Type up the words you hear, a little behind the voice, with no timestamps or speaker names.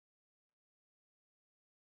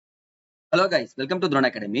Hello guys, welcome to Dhrona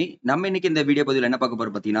Academy. நம்ம இன்னைக்கு இந்த வீடியோ பதிவுல என்ன பார்க்க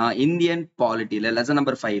போறோம் பாத்தீங்கன்னா இந்தியன் பாலிட்டில லெசன்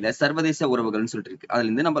நம்பர் 5ல சர்வதேச உறவுகள்னு சொல்லிட்டு இருக்கு. அதுல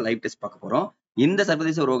இருந்து நம்ம லைவ் டெஸ்ட் பார்க்க போறோம். இந்த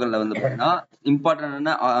சர்வதேச உறவுகள்ல வந்து பாத்தீங்கன்னா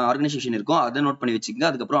இம்பார்ட்டன்டான ஆர்கனைசேஷன் இருக்கும், அதை நோட் பண்ணி வச்சுக்கோங்க.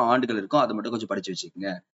 அதுக்கப்புறம் ஆண்டுகள் இருக்கும், அதை மட்டும் கொஞ்சம் படிச்சு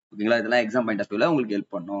வச்சுக்கோங்க. ஓகேங்களா? இதெல்லாம் எக்ஸாம் பாயிண்ட் ஆஃப் வியூல உங்களுக்கு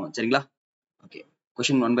ஹெல்ப் பண்ணும். சரிங்களா? ஓகே,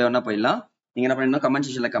 கொஸ்டின் ஒன் பை ஒன்னா போயிடலாம். நீங்க என்ன பண்ணணும், கமெண்ட்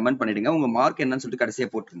செக்ஷன்ல கமெண்ட் பண்ணிடுங்க, உங்க மார்க் என்னன்னு சொல்லிட்டு கடைசியா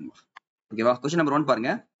போட்டுருங்க. ஓகேவா? கொஸ்டின் நம்பர் 1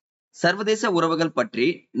 பாருங்க. சர்வதேச உறவுகள் பற்றி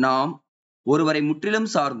நாம் ஒருவரை முற்றிலும்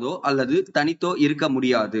சார்ந்தோ அல்லது தனித்தோ இருக்க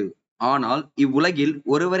முடியாது, ஆனால் இவ்வுலகில்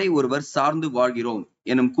ஒருவரை ஒருவர் சார்ந்து வாழ்கிறோம்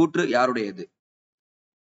எனும் கூற்று யாருடையது?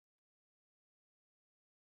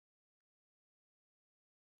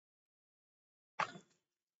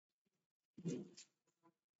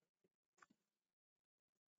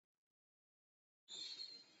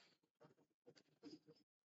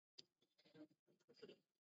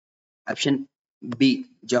 Option B,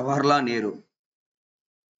 Jawaharlal Nehru.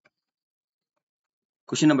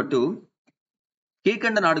 Question number 2.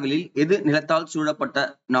 கீழ்கண்ட நாடுகளில் எது நிலத்தால் சூழப்பட்ட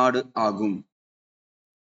நாடு ஆகும்?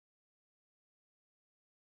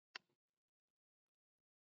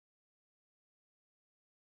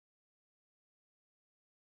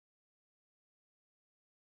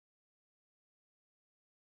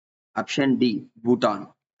 Option D, Bhutan.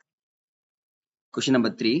 Question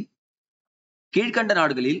number 3. கீழ்கண்ட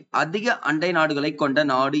நாடுகளில் அதிக அண்டை நாடுகளை கொண்ட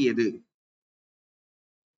நாடு எது?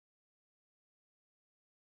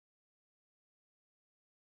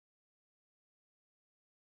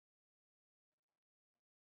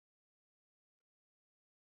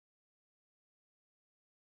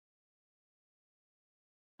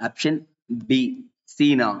 ஆப்ஷன் பி,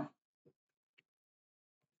 சீனா.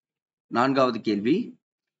 4வது கேள்வி.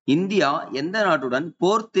 இந்தியா எந்த நாட்டுடன்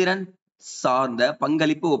போர்த்திறன் சார்ந்த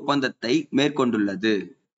பங்களிப்பு ஒப்பந்தத்தை மேற்கொண்டுள்ளது?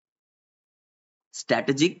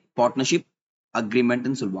 ஸ்ட்ராட்டஜிக் பார்ட்னர்ஷிப்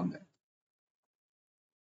அக்ரிமெண்ட் சொல்லுவாங்க.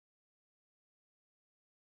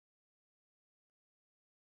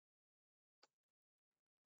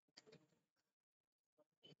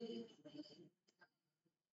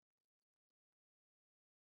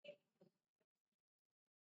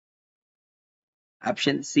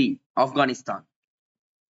 Option C, Afghanistan.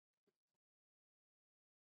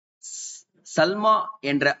 சல்மா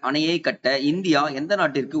என்ற அணையை கட்ட இந்தியா எந்த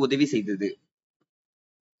நாட்டிற்கு உதவி செய்தது?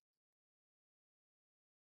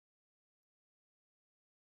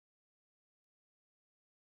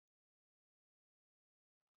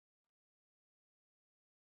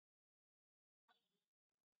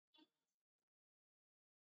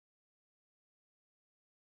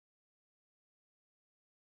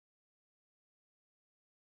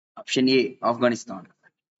 Option A, Afghanistan.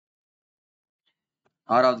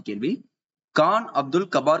 6வது கேள்வி. கான் அப்துல்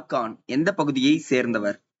கபார் கான் எந்த பகுதியை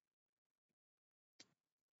சேர்ந்தவர்?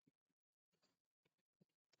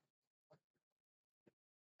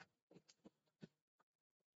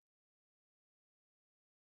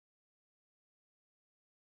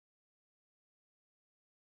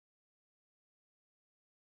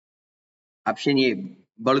 Option A,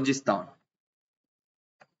 Balochistan.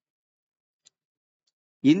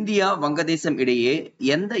 இந்தியா வங்கதேசம் இடையே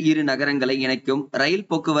எந்த இரு நகரங்களை இணைக்கும் ரயில்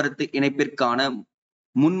போக்குவரத்து இணைப்பிற்கான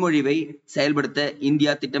முன்மொழிவை செயல்படுத்த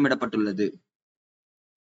இந்தியா திட்டமிடப்பட்டுள்ளது?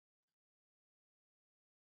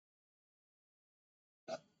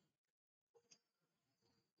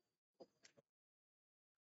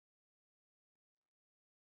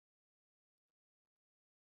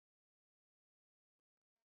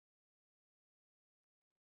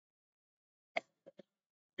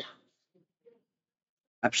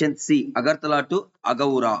 Option C, Agartala to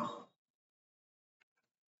அகவுரா.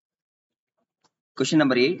 Question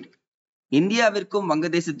number 8. இந்தியாவிற்கும்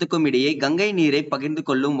வங்கதேசத்துக்கும் இடையே கங்கை நீரை பகிர்ந்து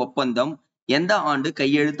கொள்ளும் ஒப்பந்தம் எந்த ஆண்டு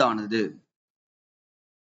கையெழுத்தானது?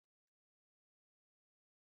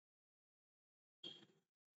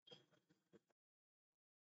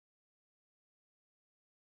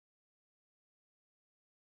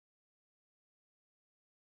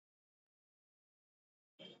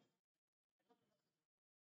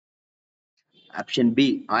 ஆப்ஷன் பி,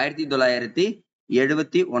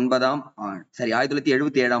 1979 ஆண்டு. சரி,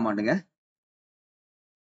 1977 ஆண்டுங்க.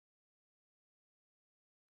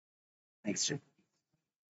 நெக்ஸ்ட்.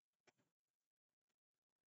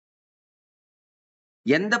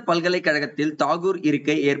 எந்த பல்கலைக்கழகத்தில் தாகூர்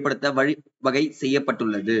இருக்கை ஏற்படுத்த வகை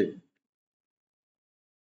செய்யப்பட்டுள்ளது?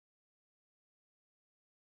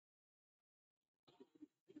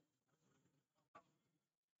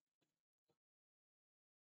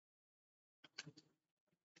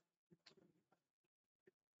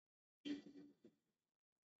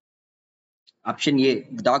 ஆப்ஷன் ஏ,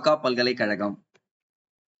 டாக்கா பல்கலைக்கழகம்.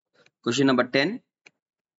 Question number 10.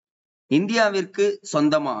 இந்தியாவிற்கு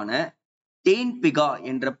சொந்தமான டேன்பிகா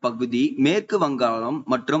என்ற பகுதி மேற்கு வங்காளம்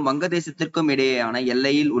மற்றும் வங்கதேசத்திற்கும் இடையேயான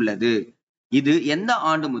எல்லையில் உள்ளது. இது எந்த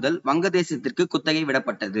ஆண்டு முதல் வங்கதேசத்திற்கு குத்தகை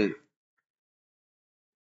விடப்பட்டது?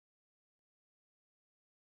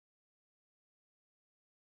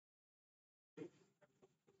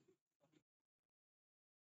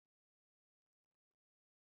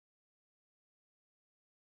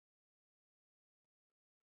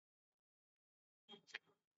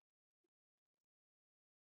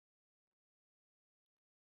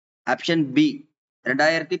 ஆப்ஷன் பி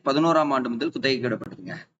 2011ஆம் ஆண்டு முதல் குத்தகைக்கு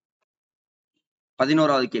விடப்பட்டதுங்க.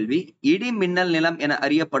 11வது கேள்வி, இடி மின்னல் நிலம் என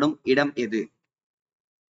அறியப்படும் இடம் எது?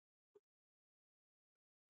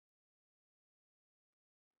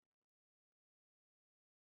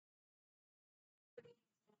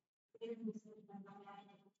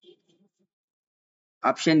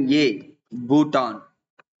 Option A Bhutan.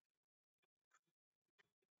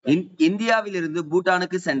 இந்தியாவிலிருந்து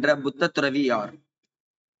பூட்டானுக்கு சென்ற புத்த துறவி யார்?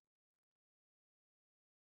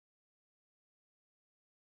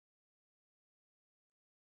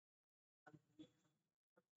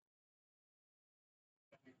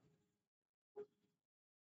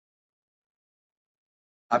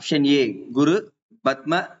 ஆப்ஷன் ஏ குரு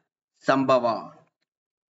பத்ம சம்பவா.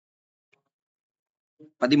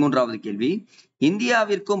 13வது கேள்வி,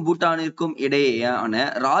 இந்தியாவிற்கும் பூட்டானிற்கும் இடையேயான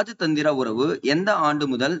ராஜதந்திர உறவு எந்த ஆண்டு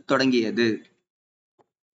முதல் தொடங்கியது?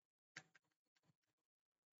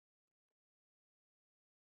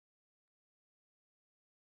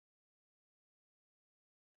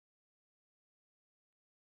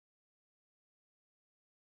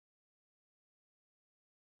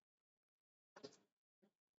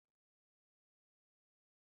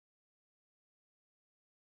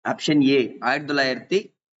 ஆப்ஷன் ஏ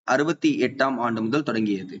 1968ஆம் ஆண்டு முதல்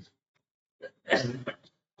தொடங்கியது.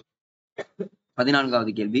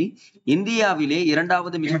 14வது கேள்வி, இந்தியாவிலே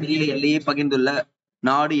இரண்டாவது மிகப்பெரிய எல்லையை பகிர்ந்துள்ள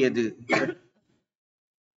நாடு எது?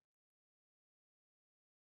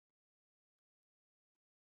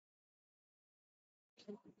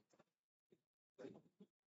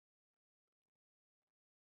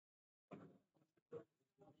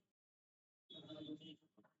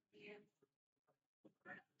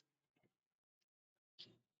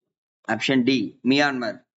 Option D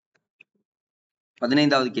Myanmar.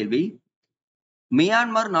 15வது கேள்வி,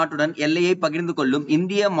 மியான்மர் நாட்டுடன் எல்லையை பகிர்ந்து கொள்ளும்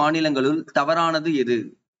இந்திய மாநிலங்களுள் தவறானது எது?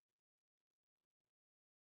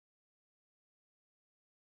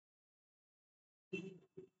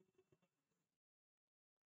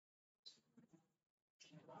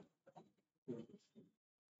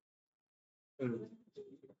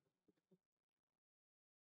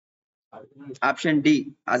 Option D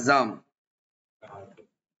Assam.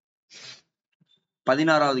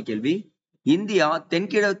 16வது கேள்வி, இந்தியா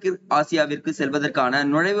தென்கிழக்கு ஆசியாவிற்கு செல்வதற்கான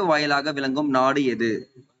நுழைவு வாயிலாக விளங்கும் நாடு எது?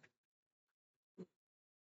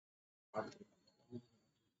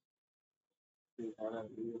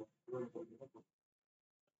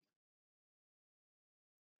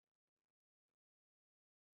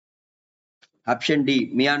 Option D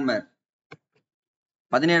Myanmar.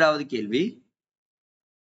 17வது கேள்வி,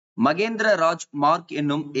 மகேந்திர ராஜ் மார்க்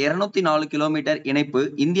என்னும் 204 கிலோமீட்டர் இணைப்பு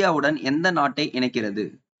இந்தியாவுடன் எந்த நாட்டை இணைக்கிறது?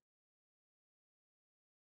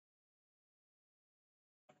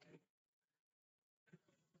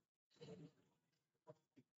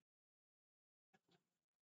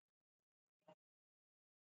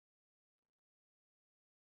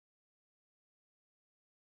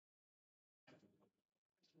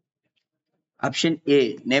 ஆப்ஷன் ஏ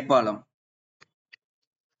நேபாளம்.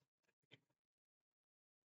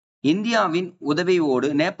 இந்தியாவின் உதவியோடு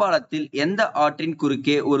நேபாளத்தில் எந்த ஆற்றின்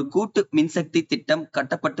குறுக்கே ஒரு கூட்டு மின்சக்தி திட்டம்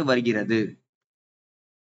கட்டப்பட்டு வருகிறது?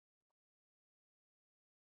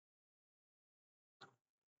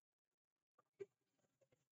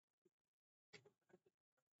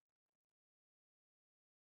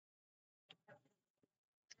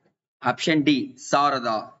 Option D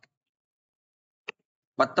Saradha.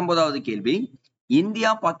 19வது கேள்வி, இந்தியா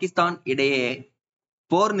பாகிஸ்தான் இடையே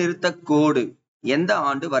போர் நிறுத்த கோடு எந்த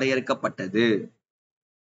ஆண்டு வரையறுக்கப்பட்டது?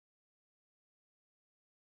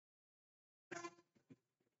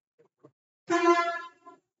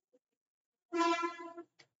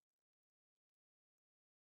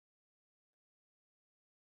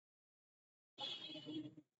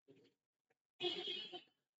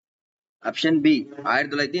 ஆப்ஷன் பி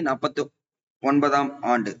 1949ஆம்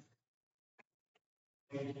ஆண்டு.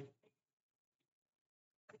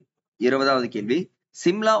 20வது கேள்வி,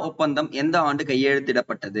 சிம்லா ஒப்பந்தம் எந்த ஆண்டு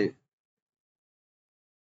கையெழுத்திடப்பட்டது?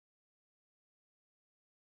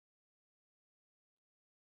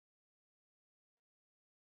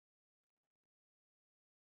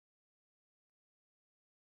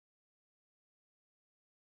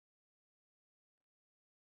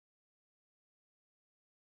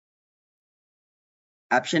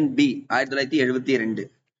 Option B 1972.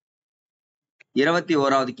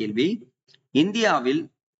 21வது கேள்வி, இந்தியாவில்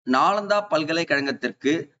நாலந்தா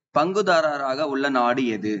பல்கலைக்கழகத்திற்கு பங்குதாரராக உள்ள நாடு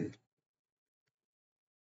எது?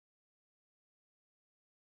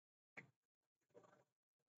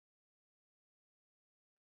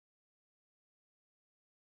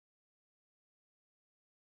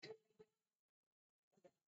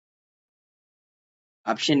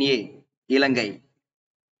 ஆப்ஷன் ஏ இலங்கை.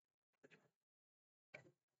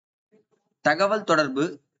 தகவல் தொடர்பு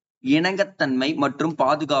இணங்கத்தன்மை மற்றும்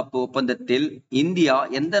பாதுகாப்பு ஒப்பந்தத்தில் இந்தியா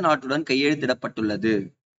எந்த நாட்டுடன் கையெழுத்திடப்பட்டுள்ளது?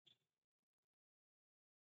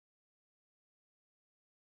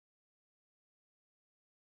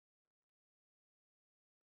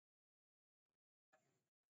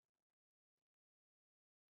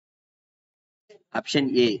 Option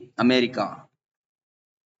A America.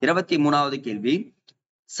 23வது கேள்வி,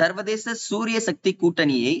 சர்வதேச சூரிய சக்தி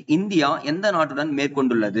கூட்டணியை இந்தியா எந்த நாட்டுடன்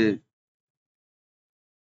மேற்கொண்டுள்ளது?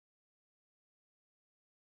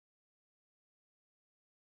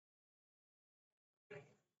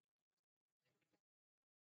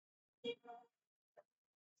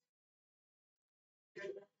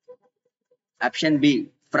 Option B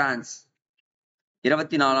France.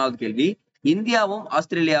 24வது கேள்வி, இந்தியாவும்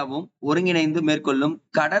ஆஸ்திரேலியாவும் ஒருங்கிணைந்து மேற்கொள்ளும்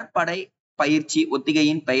கடற்படை பயிற்சி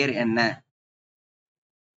ஒத்திகையின் பெயர் என்ன?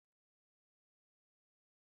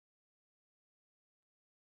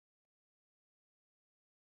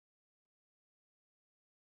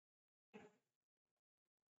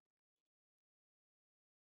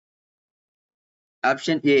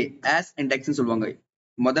 ஆப்ஷன் ஏ ஆஸ் இண்டெக்ஸ் சொல்லுவாங்க.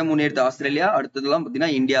 முத 3 எழுத்து ஆஸ்திரேலியா, அடுத்ததெல்லாம்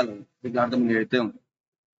பாத்தீங்கன்னா இந்தியாவில் அடுத்த 3 எழுத்து.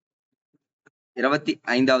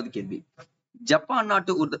 25வது கேள்வி, ஜப்பான்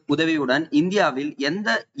நாட்டு உதவியுடன் இந்தியாவில் எந்த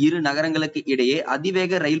 2 நகரங்களுக்கு இடையே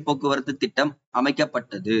அதிவேக ரயில் போக்குவரத்து திட்டம்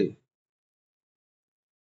அமைக்கப்பட்டது?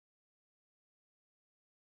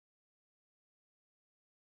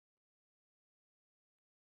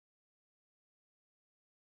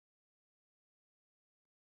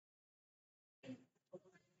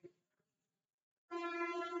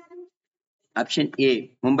 Option A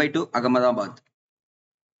Mumbai to Ahmedabad.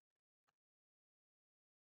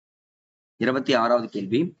 26வது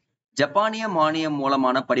கேள்வி, ஜப்பானிய மானியம்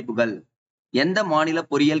மூலமான படிப்புகள் எந்த மாநில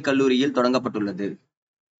பொறியியல் கல்லூரியில் தொடங்கப்பட்டுள்ளது?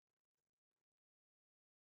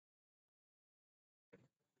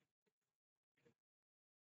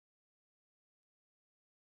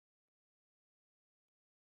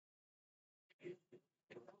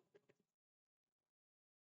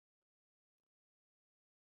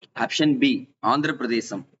 ஆப்ஷன் பி ஆந்திர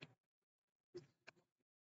பிரதேசம்.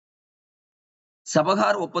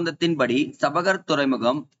 சபகார் ஒப்பந்தத்தின்படி சபகர்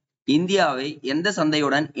துறைமுகம் இந்தியாவை எந்த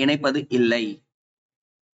சந்தையுடன் இணைப்பது இல்லை?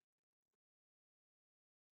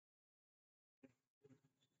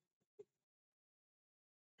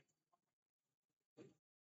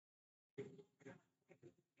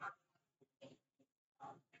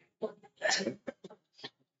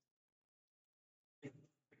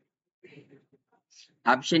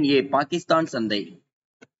 ஆப்ஷன் ஏ பாகிஸ்தான் சந்தை.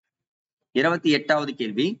 28வது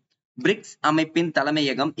கேள்வி, பிரிக்ஸ் அமைப்பின்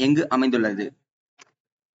தலைமையகம் எங்கு அமைந்துள்ளது?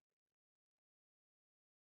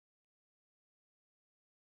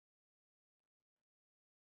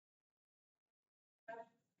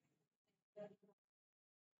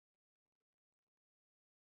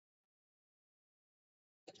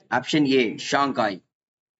 Option A Shanghai.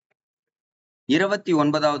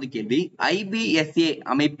 29வது கேள்வி, IBSA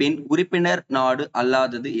அமைப்பின் உறுப்பினர் நாடு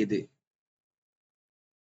அல்லாதது எது?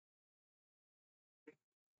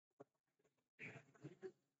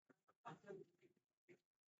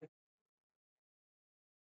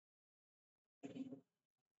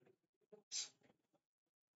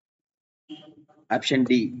 ஆப்ஷன்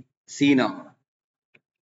டி சீனா.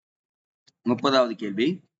 30வது கேள்வி,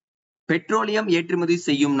 பெட்ரோலியம் ஏற்றுமதி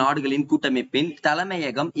செய்யும் நாடுகளின் கூட்டமைப்பின்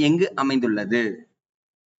தலைமையகம் எங்கு அமைந்துள்ளது?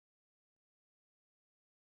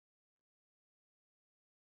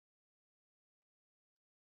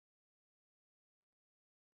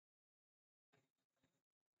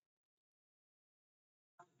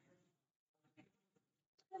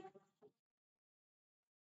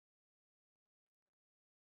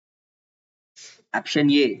 ஆப்ஷன்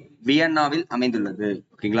ஏ வியன்னாவில் அமைந்துள்ளது.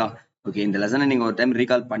 ஓகேங்களா? ஓகே, இந்த லெசனை நீங்க ஒரு டைம்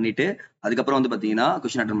ரீகால் பண்ணிட்டு அதுக்கப்புறம் வந்து பாத்தீங்கன்னா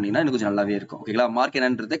கொஸ்டின் அட்டன் பண்ணீங்கன்னா இன்னும் கொஞ்சம் நல்லாவே இருக்கும். ஓகேங்களா? மார்க்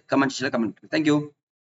என்னன்றது கமெண்ட்ஸ்ல கமெண்ட். தேங்க்யூ.